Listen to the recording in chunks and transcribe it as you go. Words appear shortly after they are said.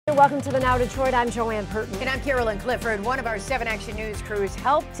welcome to the Now Detroit. I'm Joanne Purton. And I'm Carolyn Clifford. One of our 7 Action News crews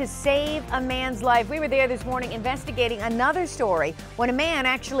helped to save a man's life. We were there this morning investigating another story when a man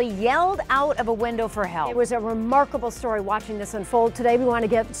actually yelled out of a window for help. It was a remarkable story watching this unfold. Today we want to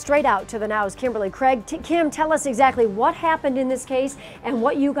get straight out to the Now's Kimberly Craig. Kim, tell us exactly what happened in this case and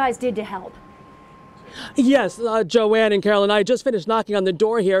what you guys did to help. Yes, Joanne and Carolyn, I just finished knocking on the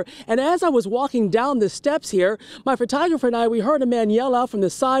door here, and as I was walking down the steps here, my photographer and I, we heard a man yell out from the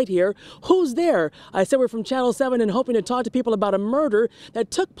side here, "Who's there?" I said we're from Channel 7 and hoping to talk to people about a murder that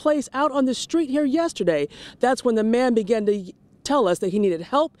took place out on the street here yesterday. That's when the man began to tell us that he needed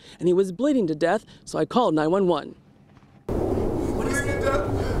help and he was bleeding to death, so I called 911.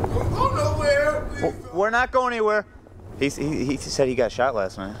 We're not going anywhere. He said he got shot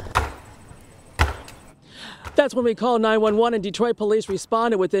last night. That's when we called 911 and Detroit police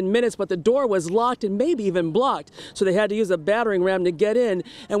responded within minutes, but the door was locked and maybe even blocked. So they had to use a battering ram to get in.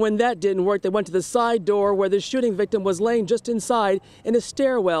 And when that didn't work, they went to the side door where the shooting victim was laying just inside in a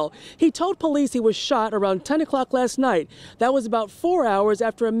stairwell. He told police he was shot around 10 o'clock last night. That was about 4 hours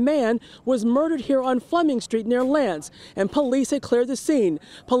after a man was murdered here on Fleming Street near Lance. And police had cleared the scene.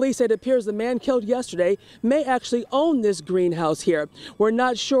 Police said it appears the man killed yesterday may actually own this greenhouse here. We're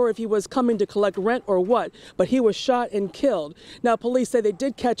not sure if he was coming to collect rent or what, but he was shot and killed. Now, police say they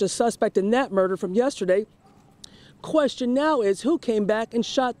did catch a suspect in that murder from yesterday. Question now is who came back and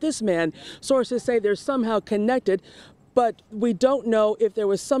shot this man? Sources say they're somehow connected, but we don't know if there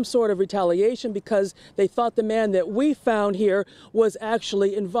was some sort of retaliation because they thought the man that we found here was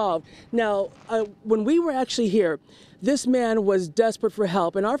actually involved. Now, when we were actually here, this man was desperate for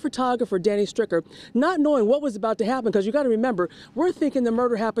help, and our photographer, Danny Stricker, not knowing what was about to happen, because you got to remember, we're thinking the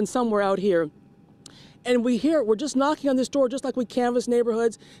murder happened somewhere out here. And we're just knocking on this door, just like we canvass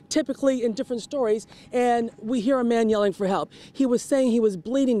neighborhoods, typically in different stories, and we hear a man yelling for help. He was saying he was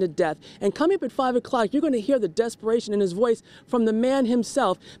bleeding to death. And coming up at 5 o'clock, you're going to hear the desperation in his voice from the man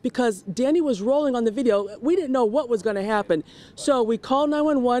himself, because Danny was rolling on the video. We didn't know what was going to happen. So we called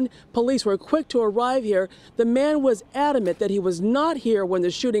 911. Police were quick to arrive here. The man was adamant that he was not here when the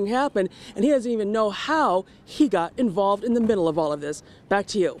shooting happened, and he doesn't even know how he got involved in the middle of all of this. Back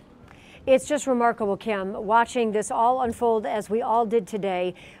to you. It's just remarkable, Kim, watching this all unfold as we all did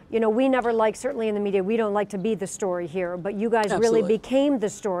today. You know, we never like, certainly in the media, we don't like to be the story here, but you guys really became the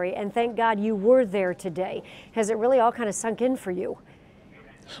story, and thank God you were there today. Has it really all kind of sunk in for you?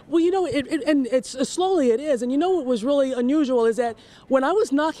 Well, you know, slowly it is. And you know what was really unusual is that when I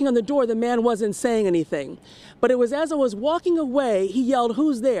was knocking on the door, the man wasn't saying anything. But it was as I was walking away, he yelled,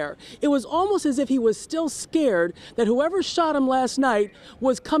 "Who's there?" It was almost as if he was still scared that whoever shot him last night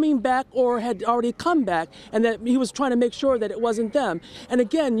was coming back or had already come back, and that he was trying to make sure that it wasn't them. And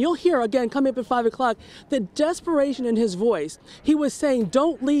again, you'll hear, again, coming up at 5 o'clock, the desperation in his voice. He was saying,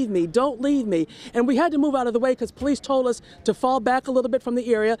 "Don't leave me, don't leave me." And we had to move out of the way because police told us to fall back a little bit from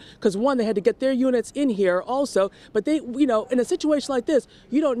the area, because one, they had to get their units in here also, but they, you know, in a situation like this,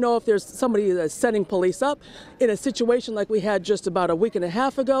 you don't know if there's somebody that's setting police up. In a situation like we had just about a week and a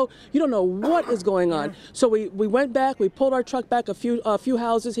half ago, you don't know what is going on. So we went back, we pulled our truck back a few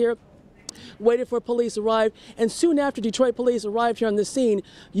houses here, waited for police to arrive, and soon after Detroit police arrived here on the scene,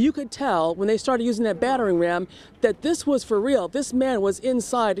 you could tell when they started using that battering ram that this was for real. This man was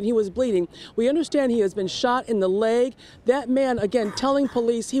inside and he was bleeding. We understand he has been shot in the leg. That man, again, telling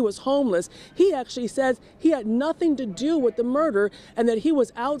police he was homeless. He actually says he had nothing to do with the murder and that he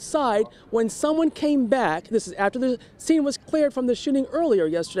was outside when someone came back. This is after the scene was cleared from the shooting earlier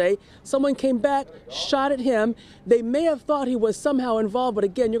yesterday. Someone came back, shot at him. They may have thought he was somehow involved, but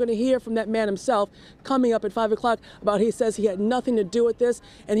again, you're going to hear from that man himself coming up at 5 o'clock about he says he had nothing to do with this,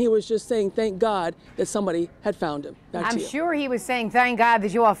 and he was just saying thank God that somebody had found him. I'm sure he was saying thank God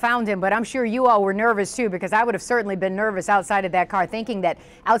that you all found him, but I'm sure you all were nervous too, because I would have certainly been nervous outside of that car, thinking that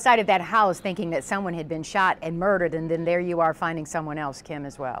outside of that house, thinking that someone had been shot and murdered, and then there you are finding someone else, Kim,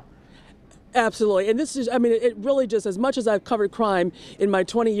 as well. Absolutely. And this is, I mean, it really just, as much as I've covered crime in my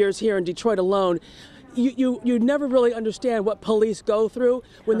 20 years here in Detroit alone, you never really understand what police go through.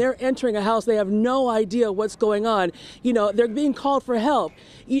 When they're entering a house, they have no idea what's going on. You know, they're being called for help.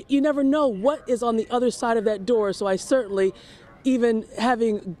 You never know what is on the other side of that door. So I certainly, even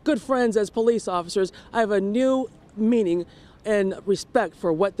having good friends as police officers, I have a new meaning and respect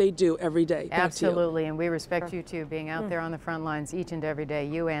for what they do every day. Absolutely, and we respect you too, being out there on the front lines each and every day,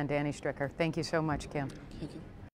 you and Danny Stricker. Thank you so much, Kim. Thank you.